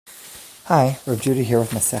Hi, Rav Judah here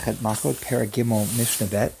with Masechet Makot, Perek Gimel Mishnah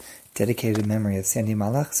Bet, dedicated in memory of Sandy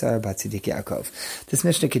Malach, Sarah Bat Tzedek Yaakov. This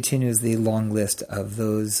Mishnah continues the long list of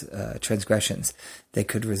those transgressions that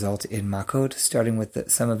could result in Makot, starting with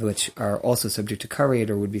some of which are also subject to Karet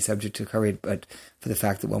or would be subject to Karet, but for the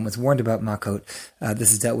fact that one was warned about Makot.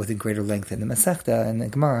 This is dealt with in greater length in the Masechta and the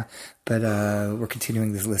Gemara, but we're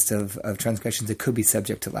continuing this list of transgressions that could be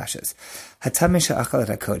subject to lashes. Hatam she'achal et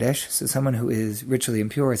hakodesh, so someone who is ritually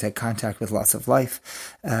impure has had contact with loss of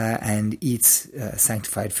life and eats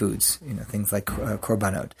sanctified foods, things like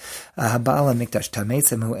korbanot. Haba'al HaMikdash tameh,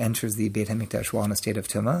 someone who enters the Beit HaMikdash while in a state of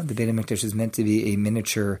tumah. The Beit HaMikdash is meant to be a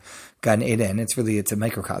miniature Gan Eden. It's a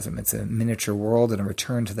microcosm. It's a miniature world and a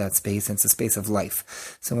return to that space, and it's a space of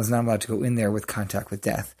life. Someone's not allowed to go in there with contact with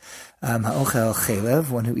death. Ha'ochel chelev,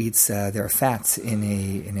 one who eats, there are fats in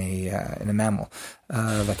a mammal,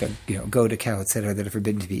 like a goat, a cow, etc., that are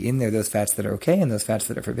forbidden to be in there. Those fats that are okay, and those fats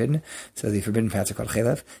that are forbidden. So the forbidden fats are called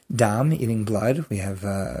chelev. Dam, eating blood. We have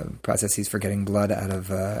processes for getting blood out of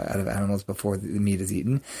animals before the meat is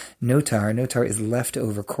eaten. Notar is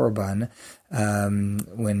leftover korban.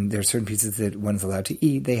 When there are certain pieces that one is allowed to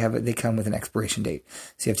eat, they come with an expiration date.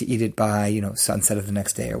 So you have to eat it by sunset of the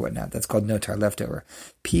next day or whatnot. That's called notar, leftover.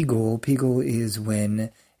 Pigul is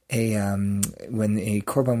when a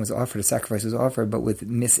korban was offered, a sacrifice was offered, but with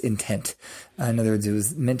misintent. In other words, it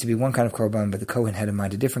was meant to be one kind of korban, but the Kohen had in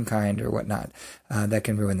mind a different kind or whatnot. That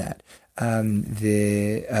can ruin that.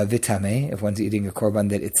 The vitame, if one's eating a korban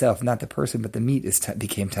that itself, not the person, but the meat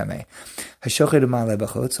became tameh. Hashochet u'maleh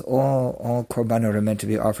b'chutz, all korbanot are meant to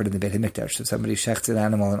be offered in the Beit HaMikdash. So somebody shechts an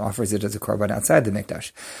animal and offers it as a korban outside the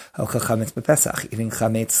Mikdash. Ha'ochel chametz b'Pesach, eating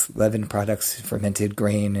chametz, leavened products, fermented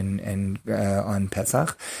grain, and on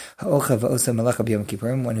Pesach. Ha'ochel v'osa malacha b'Yom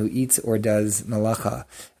Kippurim, one who eats or does malacha,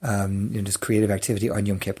 just creative activity on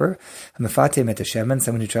Yom Kippur. Ha'mefatem et hashemen,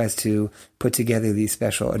 someone who tries to put together the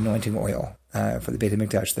special anointing oil for the Beit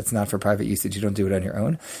HaMikdash. That's not for private usage. You don't do it on your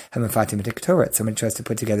own. Ha'mefatem et ketoret, someone tries to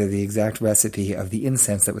put together the exact recipe of the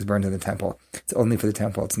incense that was burned in the temple. It's only for the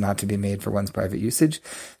temple. It's not to be made for one's private usage.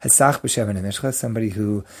 Hasach b'shemen hamishcha, somebody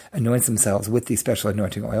who anoints themselves with the special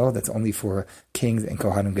anointing oil that's only for kings and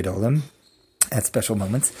kohanim gedolim at special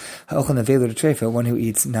moments. Ha'ochel nevelu d'trefa, one who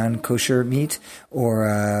eats non-kosher meat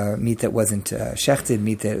or meat that wasn't shechted,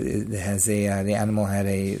 meat that has the animal had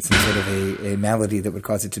some sort of a malady that would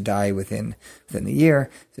cause it to die within the year.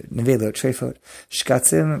 Nevelu d'trefot,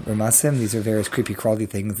 shkatzim, ramasim, these are various creepy crawly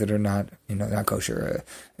things that are not kosher,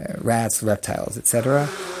 rats, reptiles, etc.,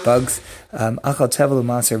 bugs. Achal tevel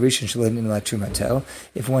u'maser rishon shalom ilat trumato,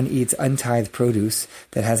 if one eats untithed produce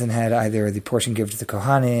that hasn't had either the portion given to the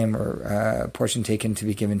kohanim or portion taken to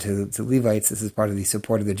be given to Levites. This is part of the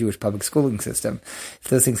support of the Jewish public schooling system. If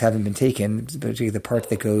those things haven't been taken, particularly the part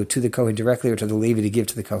that go to the Kohen directly or to the Levi to give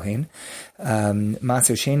to the Kohen.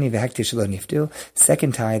 Maser sheni v'hektish shelo nifdu.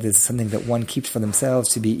 Second tithe is something that one keeps for themselves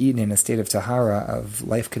to be eaten in a state of tahara, of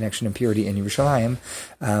life, connection, and purity in Yerushalayim.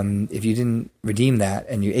 If you didn't redeem that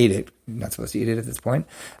and you ate it, you're not supposed to eat it at this point,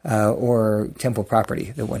 or temple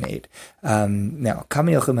property that one ate. Now, how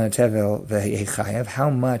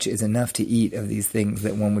much is enough to eat of these things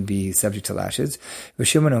that one would be subject to lashes? Rabbi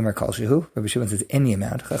Shimon Omer Kol Shehu. Rabbi Shimon says any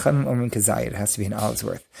amount. Chachamim Omer Kazayit. It has to be an olive's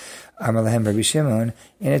worth. Amar Lahem Rabbi Shimon,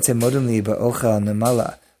 in it's a modem li ba'ochel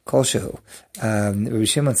nemala. Kolshehu. Rabbi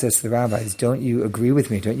Shimon says to the rabbis, don't you agree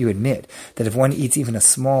with me, don't you admit that if one eats even a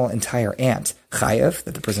small entire ant, chayav,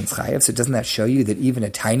 that the person's chayav, so doesn't that show you that even a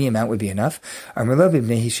tiny amount would be enough? The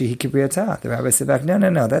rabbi said back,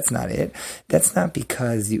 no, that's not it. That's not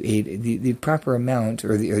because you ate the proper amount,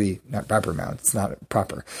 or the not proper amount, it's not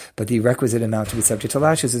proper, but the requisite amount to be subject to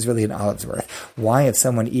lashes is really an olive's worth. Why, if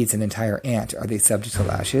someone eats an entire ant, are they subject to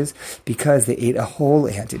lashes? Because they ate a whole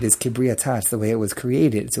ant. It is kibriyatat, the way it was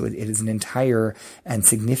created, so it is an entire and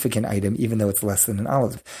significant item, even though it's less than an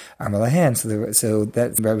olive. Amalahan, so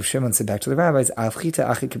that Rabbi Shimon said back to the rabbis,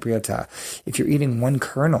 if you're eating one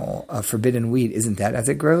kernel of forbidden wheat, isn't that as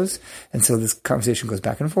it grows? And so this conversation goes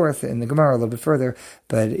back and forth in the Gemara a little bit further,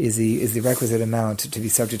 but is the requisite amount to be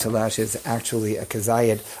subject to lashes actually a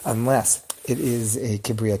kazayid, unless it is a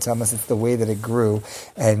kibriyat, unless it's the way that it grew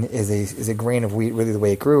and is a grain of wheat really the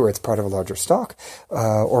way it grew, or it's part of a larger stalk,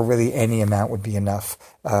 or really any amount would be enough.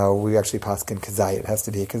 We actually paskin kazayit. It has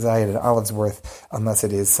to be a kazayit, an olive's worth, unless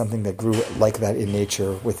it is something that grew like that in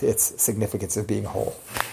nature with its significance of being whole.